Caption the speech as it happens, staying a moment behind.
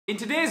In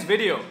today's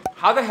video,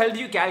 how the hell do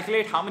you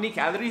calculate how many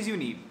calories you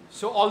need?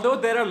 So although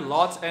there are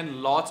lots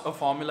and lots of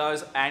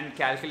formulas and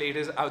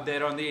calculators out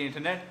there on the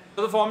internet,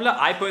 so the formula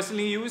I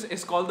personally use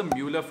is called the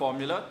Muller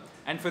Formula.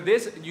 And for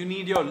this, you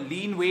need your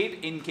lean weight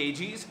in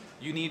kgs,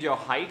 you need your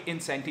height in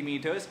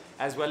centimeters,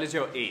 as well as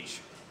your age.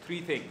 3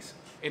 things.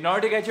 In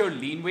order to get your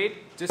lean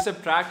weight, just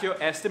subtract your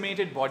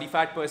estimated body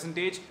fat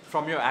percentage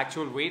from your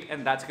actual weight,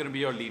 and that's going to be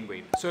your lean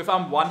weight. So if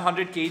I'm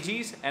 100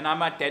 kgs and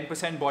I'm at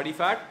 10% body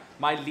fat,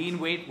 my lean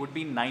weight would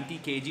be 90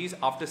 kgs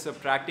after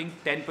subtracting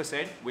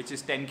 10%, which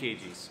is 10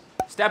 kgs.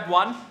 Step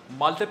 1,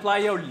 multiply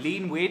your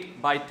lean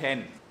weight by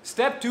 10.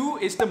 Step 2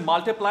 is to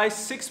multiply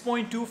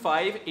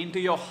 6.25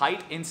 into your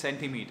height in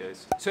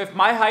centimeters. So if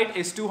my height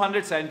is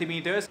 200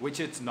 centimeters,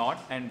 which it's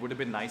not and would have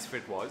been nice if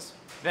it was,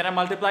 then I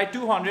multiply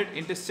 200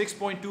 into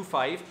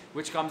 6.25,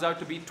 which comes out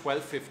to be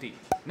 1250.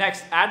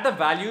 Next, add the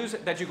values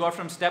that you got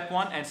from step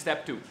 1 and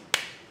step 2.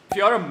 If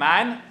you're a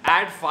man,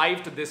 add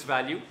 5 to this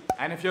value.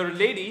 And if you're a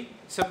lady,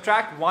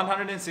 subtract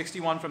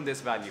 161 from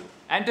this value.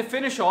 And to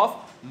finish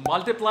off,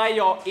 multiply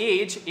your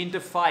age into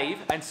 5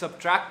 and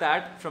subtract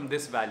that from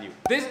this value.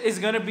 This is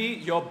going to be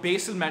your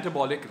basal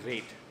metabolic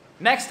rate.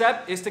 Next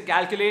step is to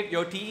calculate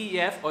your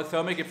TEF or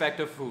thermic effect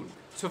of food.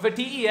 So for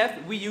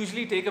TEF, we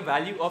usually take a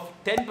value of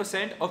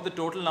 10% of the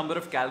total number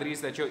of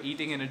calories that you're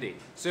eating in a day.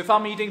 So if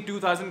I'm eating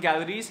 2000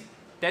 calories,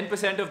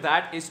 10% of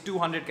that is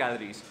 200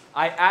 calories.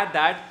 I add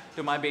that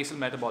to my basal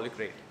metabolic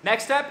rate.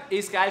 Next step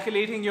is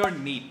calculating your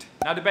NEAT.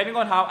 Now, depending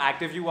on how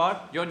active you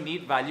are, your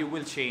NEAT value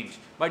will change.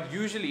 But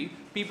usually,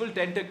 people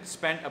tend to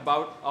spend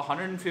about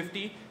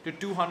 150 to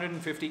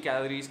 250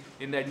 calories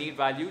in their NEAT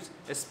values,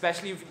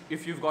 especially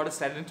if you've got a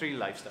sedentary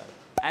lifestyle.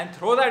 And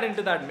throw that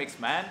into that mix,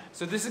 man.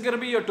 So this is going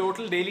to be your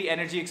total daily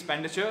energy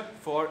expenditure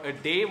for a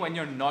day when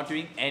you're not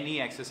doing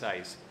any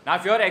exercise. Now,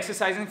 if you're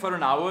exercising for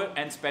an hour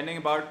and spending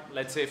about,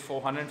 let's say,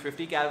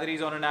 450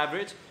 calories on an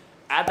average,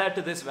 add that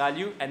to this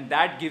value, and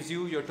that gives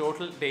you your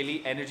total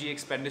daily energy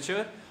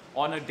expenditure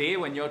on a day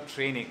when you're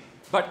training.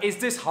 But is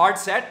this hard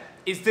set?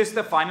 Is this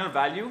the final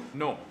value?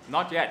 No,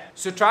 not yet.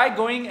 So try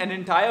going an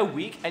entire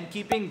week and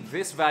keeping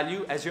this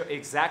value as your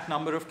exact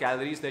number of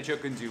calories that you're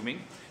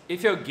consuming.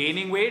 If you're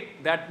gaining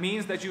weight, that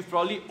means that you've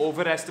probably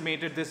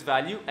overestimated this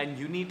value and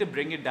you need to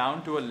bring it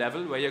down to a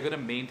level where you're going to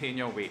maintain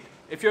your weight.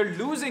 If you're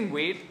losing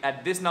weight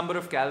at this number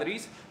of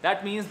calories,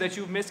 that means that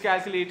you've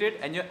miscalculated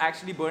and you're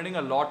actually burning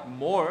a lot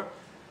more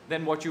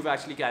than what you've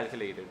actually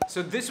calculated.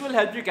 So this will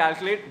help you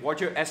calculate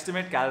what your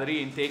estimate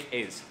calorie intake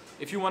is.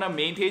 If you want to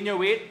maintain your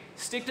weight,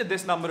 stick to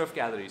this number of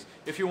calories.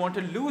 If you want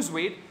to lose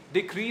weight,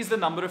 decrease the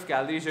number of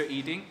calories you're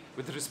eating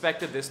with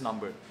respect to this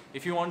number.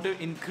 If you want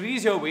to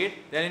increase your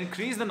weight, then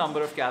increase the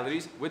number of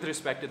calories with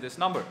respect to this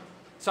number.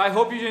 So I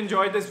hope you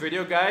enjoyed this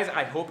video, guys.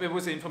 I hope it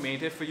was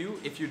informative for you.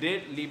 If you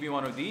did, leave me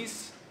one of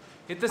these.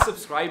 Hit the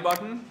subscribe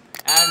button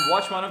and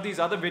watch one of these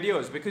other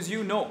videos, because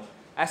you know,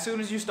 as soon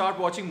as you start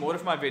watching more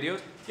of my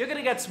videos, you're going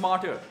to get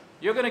smarter.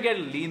 You're going to get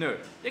leaner.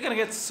 You're going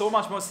to get so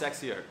much more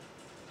sexier.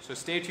 So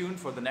stay tuned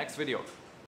for the next video.